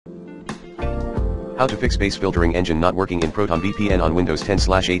How to fix base filtering engine not working in ProtonVPN on Windows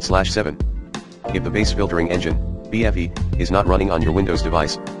 10/8/7. If the base filtering engine, BFE, is not running on your Windows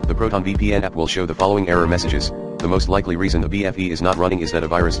device, the ProtonVPN app will show the following error messages. The most likely reason the BFE is not running is that a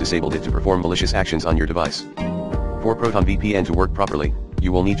virus disabled it to perform malicious actions on your device. For ProtonVPN to work properly,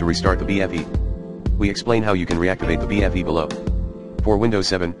 you will need to restart the BFE. We explain how you can reactivate the BFE below. For Windows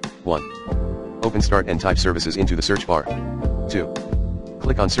 7, 1. Open Start and type Services into the search bar. 2.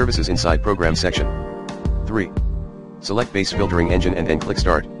 Click on Services inside Program section. 3. Select Base Filtering Engine and then click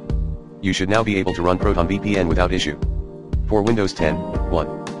Start. You should now be able to run ProtonVPN without issue. For Windows 10, 1.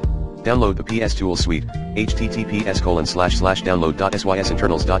 Download the PS Tools suite,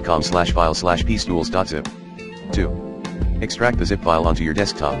 https://download.sysinternals.com/file/pstools.zip. 2. Extract the zip file onto your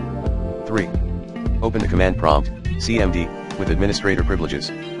desktop. 3. Open the command prompt, CMD, with administrator privileges.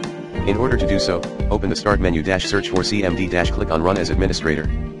 In order to do so, open the Start menu -search for CMD -click on Run as Administrator.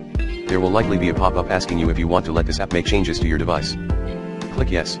 There will likely be a pop-up asking you if you want to let this app make changes to your device. Click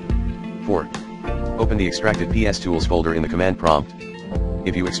Yes. 4. Open the extracted PS Tools folder in the command prompt.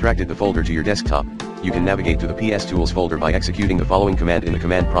 If you extracted the folder to your desktop, you can navigate to the PS Tools folder by executing the following command in the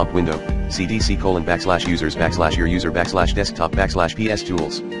command prompt window, cdc:/users/your user/desktop/PS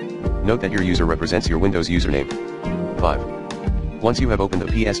Tools. Note that your user represents your Windows username. 5. Once you have opened the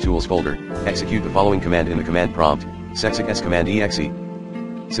PS Tools folder, execute the following command in the command prompt, sexecS command exe.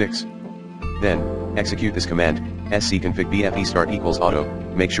 6. Then, execute this command, scconfig bfe start equals auto,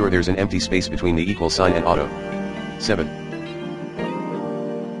 make sure there's an empty space between the equal sign and auto. 7.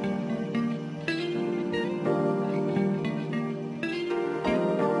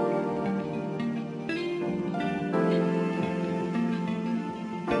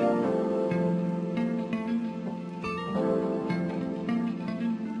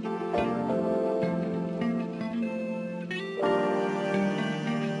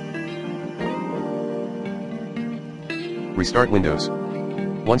 Restart Windows.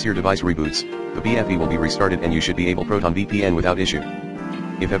 Once your device reboots, the BFE will be restarted and you should be able ProtonVPN without issue.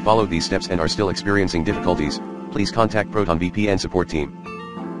 If have followed these steps and are still experiencing difficulties, please contact ProtonVPN support team.